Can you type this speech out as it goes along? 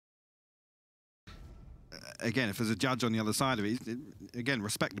again, if there's a judge on the other side of it, again,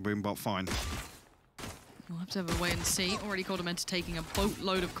 respect the boom bot, fine. We'll have to have a wait and see. Already koldamenta taking a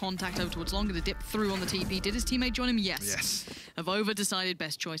boatload of contact over towards Longer to dip through on the TP. Did his teammate join him? Yes. Yes. AvovA decided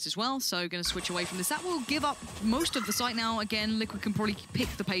best choice as well, so going to switch away from this. That will give up most of the site now. Again, Liquid can probably pick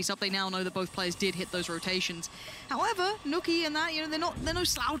the pace up. They now know that both players did hit those rotations. However, nukkye and that, you know, they're no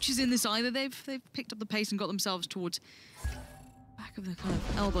slouches in this either. They've picked up the pace and got themselves towards back of the kind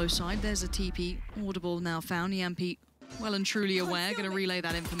of elbow side. There's a TP audible now found. Jamppi well and truly aware, going to relay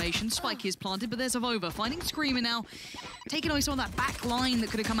that information. Spike is planted, but there's AvovA finding ScreaM now, taking away some of that back line that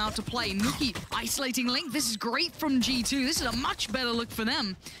could have come out to play. nukkye isolating Link. This is great from G2. This is a much better look for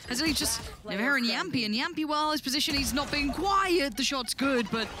them. As it's just Nivera and Jamppi, well, his position, he's not being quiet. The shot's good,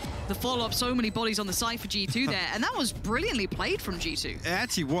 but the follow-up, so many bodies on the side for G2 there, and that was brilliantly played from G2. It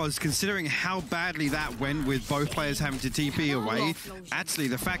actually was, considering how badly that went with both players having to TP away. Actually,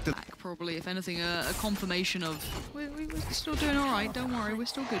 the fact that... Probably, if anything, a confirmation of we're still doing all right. Don't worry, we're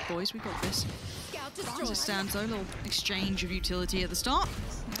still good, boys. We got this. As it stands, though, a little exchange of utility at the start.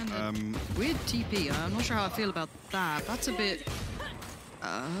 And weird TP. I'm not sure how I feel about that. That's a bit...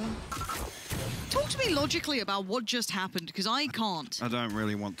 Talk to me logically about what just happened, because I can't. I don't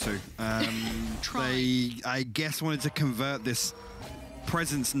really want to. They, I guess, wanted to convert this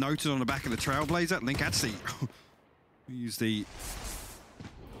presence noted on the back of the Trailblazer. Link actually used the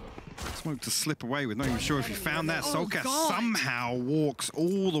smoke to slip away with, not even sure if he found that. soulcas somehow walks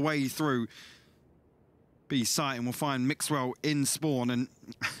all the way through B site and will find mixwell in spawn, and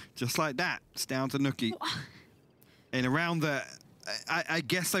just like that, it's down to nukkye. And around the, I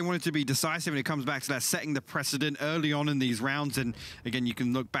guess they wanted to be decisive, and it comes back to that setting the precedent early on in these rounds. And again, you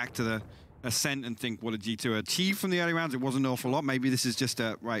can look back to the Ascent and think, what did G2 achieve from the early rounds? It wasn't an awful lot. Maybe this is just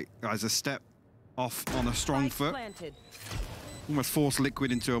a, right, guys, a step off on a strong foot. Almost forced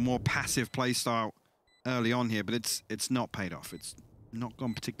Liquid into a more passive play style early on here, but it's not paid off. It's not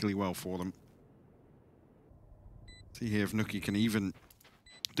gone particularly well for them. See here if nukkye can even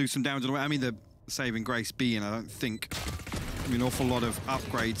do some damage on the way. I mean, the saving grace being, I don't think, an awful lot of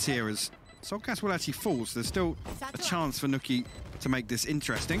upgrades here, as soulcas will actually fall, so there's still a chance for nukkye to make this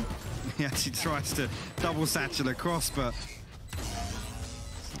interesting. He actually tries to double satchel across, but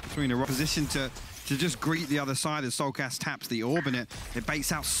between a position to just greet the other side as soulcas taps the orb, and it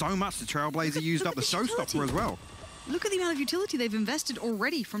baits out so much. The Trailblazer used up the showstopper as well. Look at the amount of utility they've invested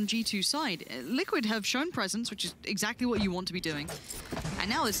already from G2's side. Liquid have shown presence, which is exactly what you want to be doing. And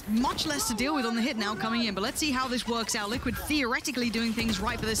now there's much less to deal with on the hit now coming in, but let's see how this works out. Liquid theoretically doing things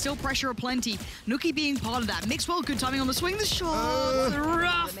right, but there's still pressure aplenty. nukkye being part of that. mixwell, good timing on the swing. The shot,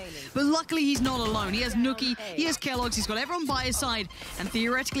 rough. But luckily he's not alone. He has nukkye, he has keloqz, he's got everyone by his side. And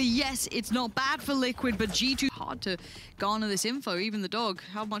theoretically, yes, it's not bad for Liquid, but G2, hard to garner this info. Even the dog,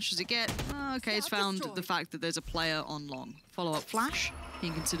 how much does it get? Okay, it's found the fact that there's a player on long. Follow-up flash,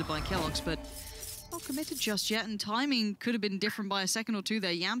 being considered by keloqz, but not committed just yet, and timing could have been different by a second or two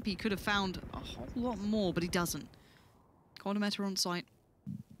there. Jamppi could have found a whole lot more, but he doesn't. koldamenta on site.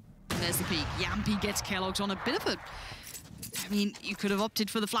 And there's the peek. Jamppi gets keloqz on a bit of a... I mean, you could have opted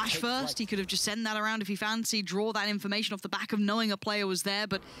for the flash first. He could have just sent that around if he fancied, draw that information off the back of knowing a player was there,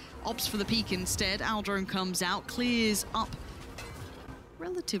 but opts for the peek instead. Aldrome comes out, clears up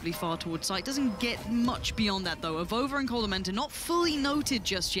relatively far towards site. Doesn't get much beyond that, though. AvovA and koldamenta not fully noted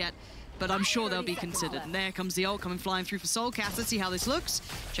just yet, but I'm sure they'll be considered. And there comes the ult coming flying through for soulcas. Let's see how this looks.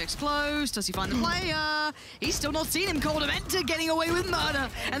 Checks close. Does he find the player? He's still not seen him. koldamenta getting away with murder.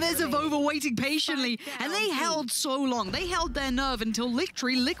 And there's AvovA waiting patiently. And they held so long. They held their nerve until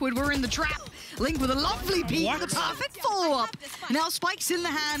literally Liquid were in the trap. Link with a lovely peek. The perfect follow-up. Now Spike's in the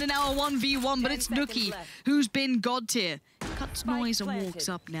hand and now a 1v1, but it's nukkye who's been god tier. Cuts noise and walks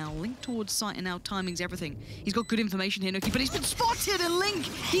up now. Link towards site, and now timing's everything. He's got good information here, nukkye, but he's been spotted, and Link,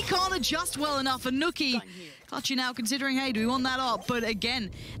 he can't adjust well enough. And nukkye clutching out, considering, hey, do we want that up? But again,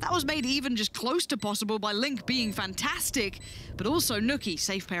 that was made even just close to possible by Link being fantastic, but also nukkye,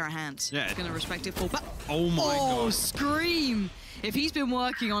 safe pair of hands. Yeah. He's gonna respect it full back. Oh my god. ScreaM! If he's been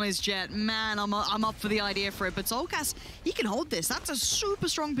working on his jet, man, I'm up for the idea for it. But soulcas, he can hold this. That's a super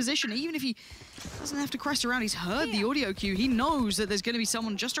strong position. Even if he doesn't have to crest around, he's heard the audio cue. He knows that there's going to be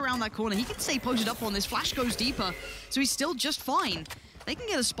someone just around that corner. He can stay posted up on this. Flash goes deeper, so he's still just fine. They can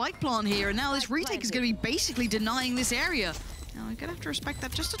get a spike plant here, and now this retake is going to be basically denying this area. Now, I'm going to have to respect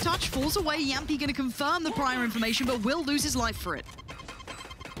that just a touch. Falls away. Jamppi going to confirm the prior information, but will lose his life for it.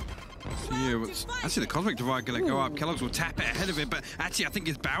 Yeah, actually the Cosmic Divide going to go up. keloqz will tap it ahead of it, but actually I think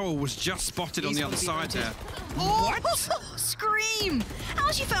his barrel was just spotted on the other side there. Oh, what? ScreaM!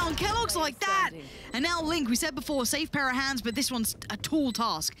 How's you found keloqz like that? And now Link, we said before, safe pair of hands, but this one's a tall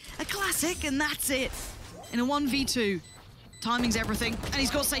task. A classic, and that's it. in a 1v2. Timing's everything, and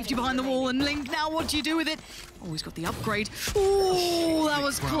he's got safety behind the wall, and Link, now what do you do with it? Oh, he's got the upgrade. Oh, that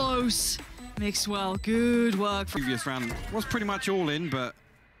was close. mixwell, good work. Previous round was pretty much all in, but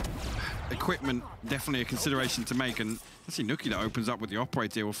equipment definitely a consideration to make, and let's see nukkye that opens up with the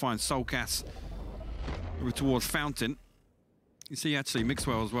operator. We'll find soulcas over towards Fountain. You see actually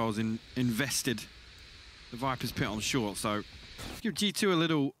mixwell as well as invested the Viper's pit on short, so give G2 a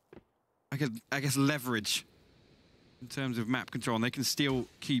little, I guess leverage in terms of map control, and they can still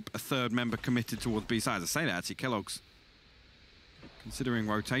keep a third member committed towards B side. As I say that, actually, keloqz considering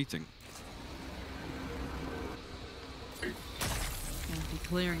rotating. Be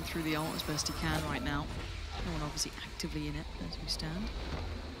clearing through the ult as best he can right now. No one obviously actively in it as we stand.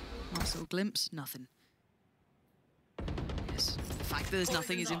 Nice little glimpse, nothing. Yes, the fact that there's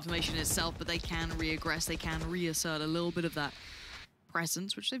nothing is information in itself, but they can re-aggress, they can reassert a little bit of that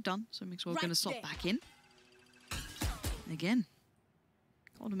presence, which they've done. So mixwell going to slot back in. Again,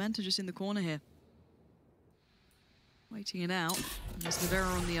 koldamenta just in the corner here. Waiting it out. And there's Nivera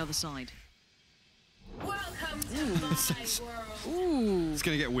on the other side. Welcome to my world. Ooh. It's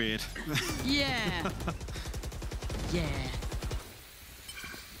going to get weird. Yeah. Yeah.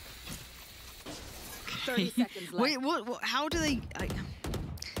 30 seconds left. Wait, what how do they...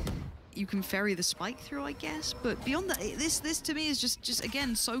 you can ferry the spike through, I guess, but beyond that, this to me is just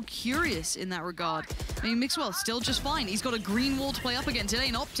again so curious in that regard. I mean, mixwell still just fine. He's got a green wall to play up against. It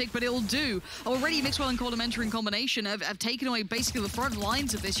ain't optic, but it'll do. Already mixwell and koldamenta in combination have taken away basically the front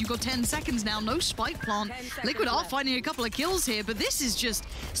lines of this. You've got 10 seconds now, no spike plant. Liquid are finding a couple of kills here, but this is just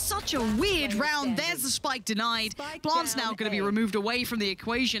such a weird round. There's the spike denied. Plant's now going to be removed away from the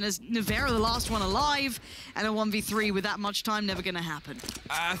equation as Nivera, the last one alive, and a 1v3 with that much time never going to happen.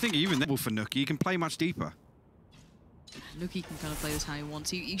 I think even then, for nukkye, he can play much deeper. nukkye can kind of play this how he wants.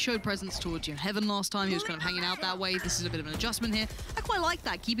 He showed presence towards Heaven last time. He was kind of hanging out that way. This is a bit of an adjustment here. I quite like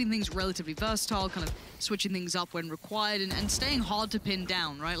that, keeping things relatively versatile, kind of switching things up when required, and staying hard to pin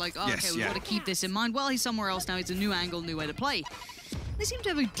down, right? Like, oh, yes, okay, we've got to keep this in mind. Well, he's somewhere else now. It's a new angle, new way to play. They seem to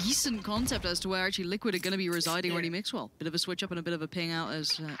have a decent concept as to where actually Liquid are going to be residing already mixwell. Bit of a switch up and a bit of a ping out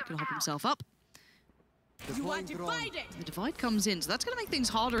as can hop himself up. The divide comes in, so that's going to make things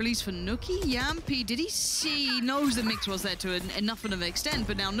harder, at least for nukkye. Jamppi, did he see? He knows that Mix was there to enough of an extent,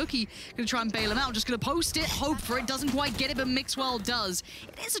 but now nukkye going to try and bail him out. Just going to post it, hope for it. Doesn't quite get it, but mixwell does.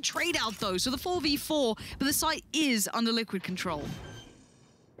 It is a trade out, though, so the 4v4, but the site is under Liquid control.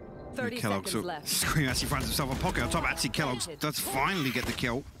 30 seconds left. ScreaM actually finds himself a pocket on top. Actually, keloqz does finally get the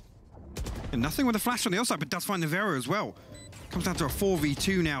kill. And nothing with the flash on the other side, but does find Nivera as well. Comes down to a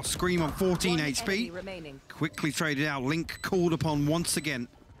 4v2 now. ScreaM on 14 HP. Quickly traded out. Link called upon once again.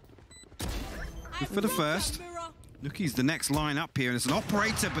 Good for the first. nukkye's the next line up here, and it's an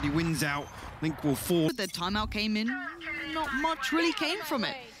operator, but he wins out. Link will fall. The timeout came in. Not much really came from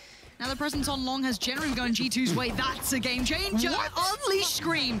it. Now the presence on long has generally gone G2's way. That's a game changer. What? Unleash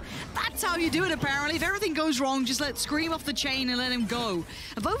ScreaM. That's how you do it, apparently. If everything goes wrong, just let ScreaM off the chain and let him go.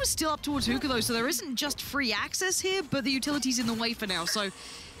 AvovA's still up towards hookah, though, so there isn't just free access here, but the utility's in the way for now. So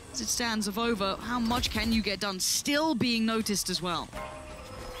as it stands, AvovA, how much can you get done? Still being noticed as well.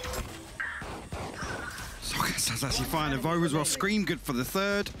 soulcas does actually find AvovA as well. ScreaM good for the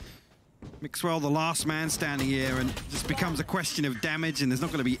third. mixwell, the last man standing here, and just becomes a question of damage, and there's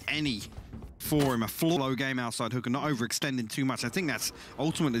not going to be any for him. A flow game outside hook and not overextending too much. I think that's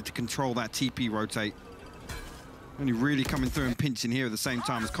ultimately to control that TP rotate. Only really coming through and pinching here at the same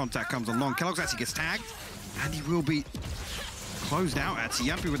time as contact comes along. keloqz actually gets tagged, and he will be closed out actually.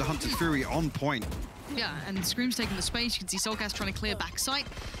 Jamppi with the Hunter's Fury on point. Yeah, and ScreaM's taking the space. You can see soulcas trying to clear back sight.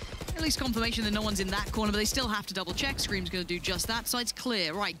 At least confirmation that no one's in that corner, but they still have to double check. ScreaM's going to do just that. Site's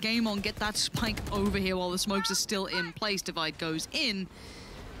clear. Right, game on. Get that spike over here while the smokes are still in place. Divide goes in.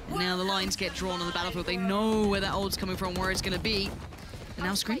 And now the lines get drawn on the battlefield. They know where that ult's coming from, where it's going to be. And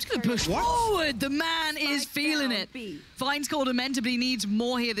now ScreaM's going to push forward. The man is feeling it. Finds koldamenta, but he needs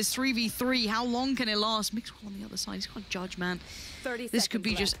more here. This 3v3. How long can it last? mixwell on the other side. He's got judge, man. This could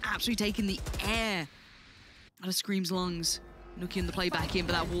be just absolutely taking the air out of ScreaM's lungs. nukkye in the play back in,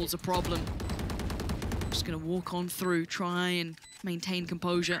 but that wall's a problem. Just going to walk on through, try and maintain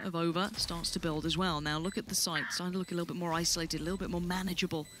composure. AvovA starts to build as well. Now look at the site, starting to look a little bit more isolated, a little bit more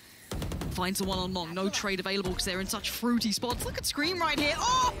manageable. Finds the one on long, no trade available because they're in such fruity spots. Look at ScreaM right here.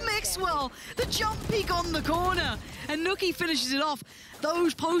 Oh, mixwell, the jump peek on the corner. And nukkye finishes it off.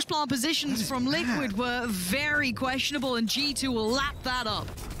 Those post-plant positions from Liquid were very questionable, and G2 will lap that up.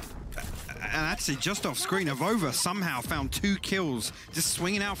 And actually, just off screen, AvovA somehow found 2 kills, just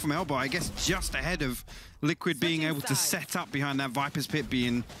swinging out from elbow, I guess just ahead of Liquid being able to set up behind that Viper's pit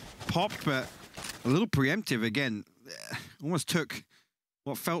being popped, but a little preemptive again. Almost took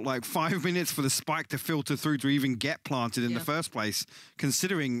what felt like 5 minutes for the spike to filter through to even get planted in the first place.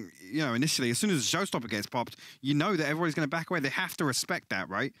 Considering, you know, initially, as soon as the showstopper gets popped, you know that everybody's going to back away. They have to respect that,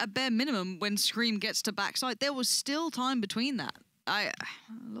 right? At bare minimum, when ScreaM gets to backside, there was still time between that. I'm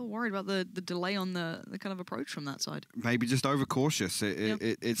a little worried about the delay on the kind of approach from that side. Maybe just overcautious.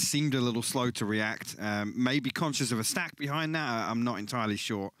 It seemed a little slow to react. Maybe conscious of a stack behind that. I'm not entirely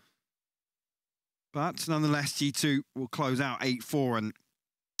sure. But nonetheless, G2 will close out 8-4 and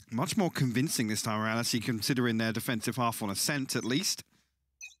much more convincing this time around, actually, considering their defensive half on ascent at least.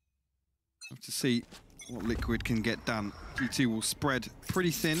 Have to see what Liquid can get done. G2 will spread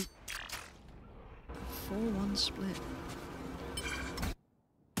pretty thin. 4-1 split.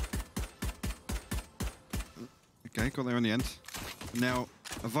 Okay, got there in the end. Now,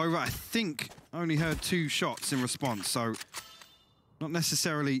 AvovA, I think, only heard 2 shots in response, so not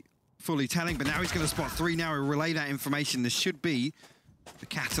necessarily fully telling, but now he's going to spot 3 now and relay that information. This should be the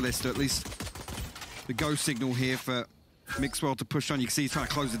catalyst, or at least the go signal here for mixwell to push on. You can see he's trying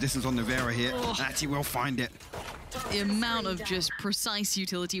to close the distance on Nivera here. Actually will find it. The amount of just precise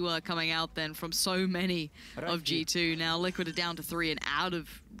utility work coming out then from so many of G2. Now Liquid are down to 3 and out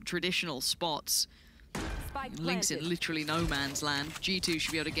of traditional spots. Link's in literally no man's land. G2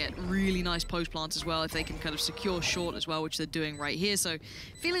 should be able to get really nice post plants as well if they can kind of secure short as well, which they're doing right here. So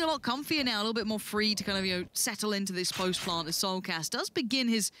feeling a lot comfier now, a little bit more free to kind of, you know, settle into this post plant as soulcas does begin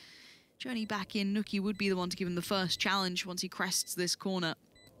his journey back in. Nukkye would be the one to give him the first challenge once he crests this corner.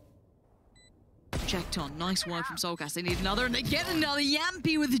 Checked on. Nice work from soulcas. They need another, and they get another.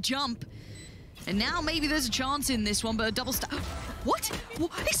 Jamppi with the jump. And now maybe there's a chance in this one, but a double stack. What?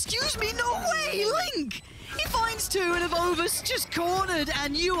 Excuse me, no way, Link! He finds 2 and AvovA's just cornered,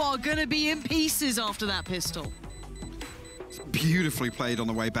 and you are gonna be in pieces after that pistol. It's beautifully played on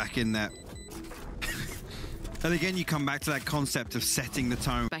the way back in there. And again, you come back to that concept of setting the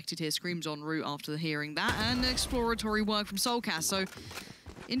tone. Expected here, ScreaM's en route after hearing that, and exploratory work from soulcas, so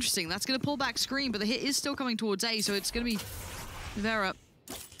interesting. That's gonna pull back ScreaM, but the hit is still coming towards A, so it's gonna be Nivera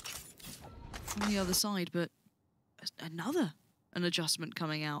on the other side, but an adjustment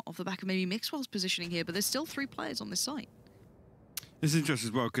coming out off the back of maybe mixwell's positioning here, but there's still 3 players on this site. It's interesting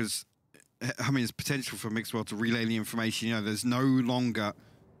as well because, I mean, it's potential for mixwell to relay the information. You know, there's no longer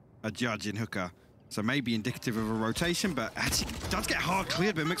a judge in hooker, so maybe indicative of a rotation, but actually it does get hard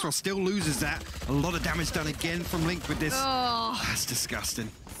cleared, but mixwell still loses that. A lot of damage done again from Link with this. Oh. That's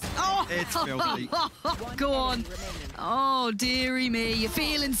disgusting. Oh, it's filthy. Go on. Oh, dearie me. You're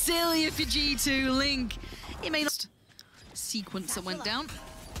feeling silly if you're G2, Link. You may not sequence that went down.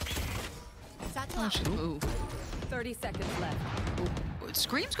 Oh, 30 seconds left.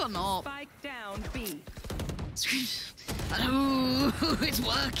 ScreaM's got an AWP. Spike down B. Oh, it's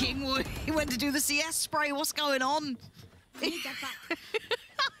working. He went to do the CS spray. What's going on? Of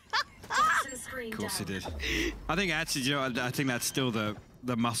course he did. I think actually, you know, I think that's still the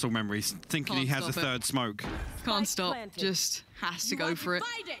muscle memory, thinking he has a third smoke. Can't stop, just has to go for it.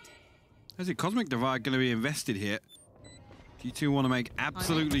 Is it Cosmic Divide going to be invested here? G2 want to make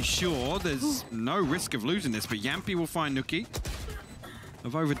absolutely sure there's no risk of losing this, but Jamppi will find Nukkye.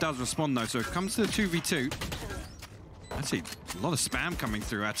 AvovA does respond though, so it comes to the 2v2. Actually, a lot of spam coming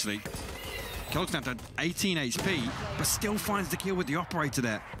through actually. keloqz down to 18 HP, but still finds the kill with the operator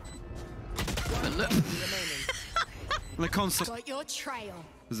there. The console.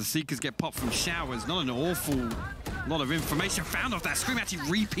 As the Seekers get popped from showers, not an awful lot of information found off that. ScreaM actually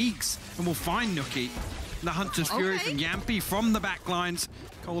re-peeks and will find Nukkye. The Hunter's Fury from Jamppi from the backlines.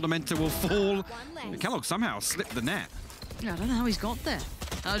 koldamenta will fall. keloqz somehow slipped the net. Yeah, I don't know how he's got there.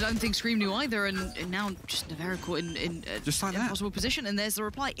 I don't think ScreaM knew either, and now just Nivera caught in just like that impossible position, and there's the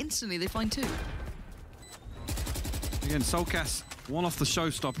reply instantly. They find 2. Again, soulcas one off the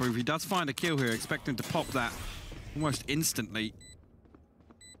showstopper. If he does find a kill here, expect him to pop that almost instantly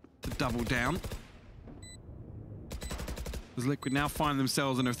to double down. As Liquid now find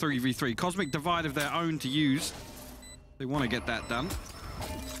themselves in a 3v3. Cosmic Divide of their own to use. They want to get that done.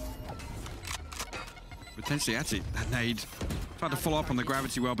 Potentially, actually, that nade tried to follow up on the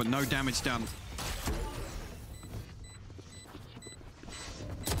gravity well, but no damage done.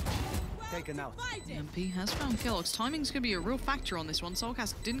 Taken out. Jamppi has found keloqz. Timing's going to be a real factor on this one.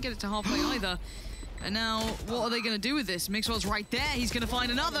 soulcas didn't get it to halfway either. And now, what are they going to do with this? mixwell's right there. He's going to find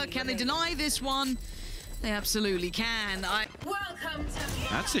another. Can they deny this one? They absolutely can. Welcome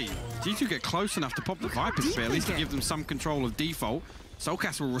to Actually, G2 get close enough to pop the Viper Spear, at least to give them some control of default.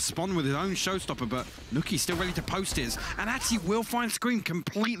 soulcas will respond with his own showstopper, but Nukkye's still ready to post his, and actually will find ScreaM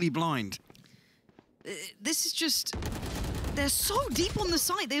completely blind. This is just they're so deep on the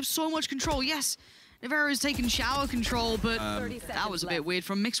site. They have so much control. Yes, Nivera's taken shower control, but that was a bit weird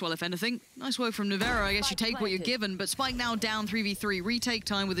from mixwell, if anything. Nice work from Nivera. I guess you take what you're given, but Spike now down 3v3. Retake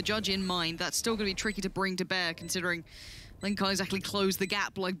time with the judge in mind. That's still going to be tricky to bring to bear, considering Link can't exactly close the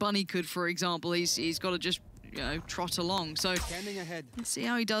gap like Bunny could, for example. He's got to just, you know, trot along. So let's see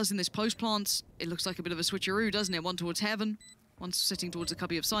how he does in this post plants. It looks like a bit of a switcheroo, doesn't it? One towards heaven, one sitting towards the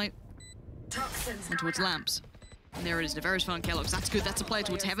cubby of sight, one towards lamps. And there it is, Nivera's found keloqz. That's good, that's a player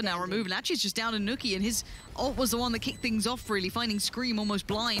towards heaven now removed. And actually it's just down to nukkye, and his ult was the one that kicked things off, really, finding ScreaM almost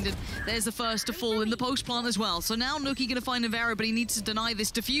blind. And there's the first to fall in the post plant as well. So now nukkye gonna find Nivera, but he needs to deny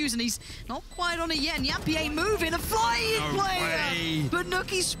this defuse, and he's not quite on it yet. And Jamppi ain't moving, a flying player! But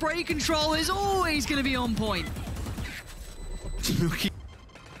nukkye's spray control is always gonna be on point. nukkye.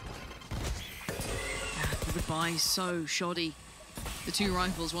 Goodbye, so shoddy. The two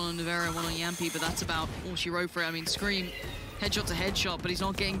rifles, one on Nivera, one on Jamppi, but that's about all she wrote for it. I mean, ScreaM, headshot to headshot, but he's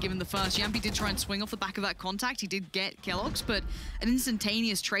not getting given the first. Jamppi did try and swing off the back of that contact. He did get keloqz, but an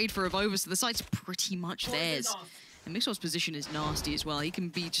instantaneous trade for AvovA, so the site's pretty much theirs. And mixwell's position is nasty as well. He can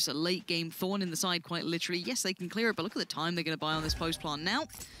be just a late-game thorn in the side, quite literally. Yes, they can clear it, but look at the time they're going to buy on this post plant now.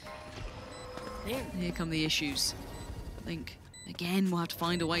 Here come the issues. Link, again, will have to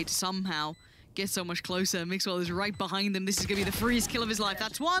find a way to somehow get so much closer. mixwell is right behind them. This is going to be the freest kill of his life.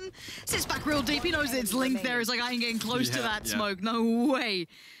 That's one. Sits back real deep. He knows that it's Link there. It's like, I ain't getting close to that smoke. No way.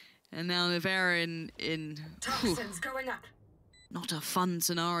 And now Nivera in Toxins going up. Not a fun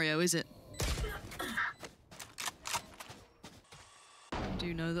scenario, is it? I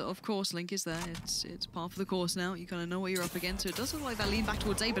do know that, of course, Link is there. It's part of the course now. You kind of know what you're up against. So it does look like they lean back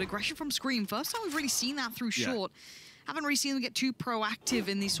towards A, but aggression from ScreaM. First time we've really seen that through short. Haven't really seen them get too proactive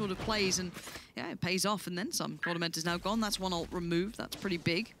in these sort of plays, and yeah, it pays off, and then some. Koldamenta's now gone. That's one ult removed. That's pretty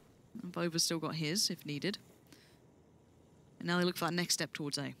big. AvovA's still got his, if needed. And now they look for that next step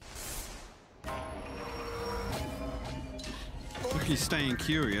towards A. nukkye's staying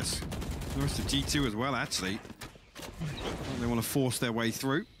curious. The rest of G2 as well, actually. They want to force their way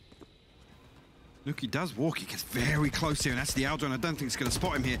through. nukkye does walk. He gets very close here, and that's the Aldrin. I don't think he's going to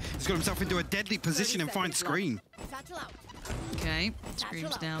spot him here. He's got himself into a deadly position and finds ScreaM. Okay,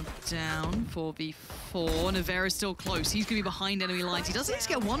 ScreaM's now down, 4v4. Nivera's still close. He's going to be behind enemy lines. He doesn't need to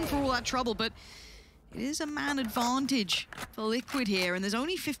get one for all that trouble, but it is a man advantage for Liquid here, and there's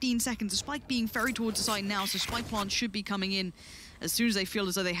only 15 seconds. The Spike being ferried towards the site now, so Spike plant should be coming in as soon as they feel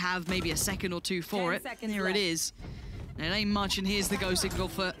as though they have maybe a second or two for it. And here it is. And it ain't much, and here's the go signal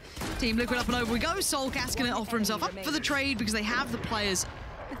for Team Liquid. Up and over we go. soulcas going to offer himself up for the trade because they have the players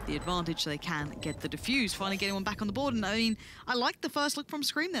with the advantage, so they can get the defuse. Finally getting one back on the board, and I mean, I like the first look from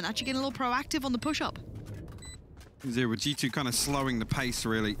ScreaM then, actually getting a little proactive on the push-up. Zero with G2 kind of slowing the pace,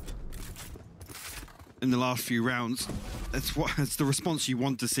 really, in the last few rounds. That's the response you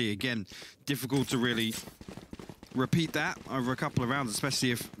want to see. Again, difficult to really repeat that over a couple of rounds,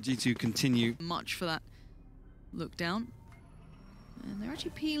 especially if G2 continue. Much for that look down. And they're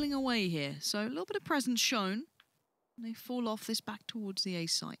actually peeling away here. So a little bit of presence shown. And they fall off this back towards the A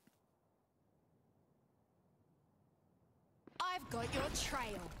site. I've got your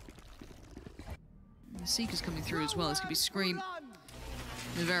trail. And the Seeker's coming through as well. This could be ScreaM.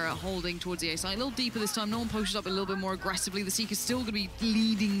 Nivera holding towards the A site. A little deeper this time. No one pushes up a little bit more aggressively. The Seeker's still going to be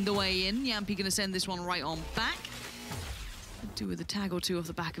leading the way in. Jamppi going to send this one right on back. Do with a tag or two off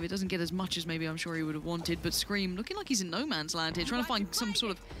the back of it. Doesn't get as much as maybe I'm sure he would have wanted, but ScreaM looking like he's in no man's land here, trying to find some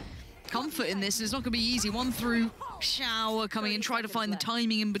sort of comfort in this. It's not going to be easy. One through shower coming in, try to find the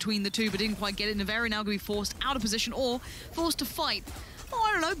timing in between the two, but didn't quite get it. Nivera now going to be forced out of position or forced to fight. Oh,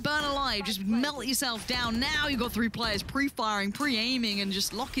 I don't know, burn alive, just melt yourself down. Now you've got three players pre-firing, pre-aiming, and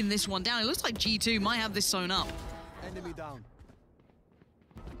just locking this one down. It looks like G2 might have this sewn up. Enemy down.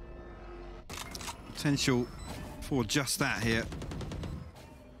 Potential for just that here.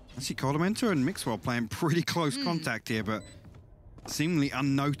 I see Koldamenta and mixwell playing pretty close contact here, but seemingly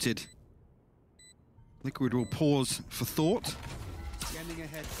unnoted. Liquid will pause for thought.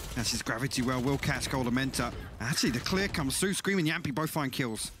 That's his gravity well, will catch Koldamenta. Actually, the clear comes through. ScreaM and Jamppi both find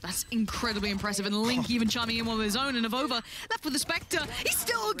kills. That's incredibly impressive, and Link even chiming in one of his own, and AvovA left with the Spectre. He's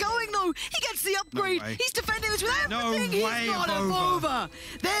still going, though. He gets the upgrade. No way. He's defending this with everything. No way, He's got AvovA. AvovA.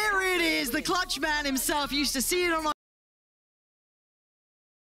 There it is. The clutch man himself. You used to see it on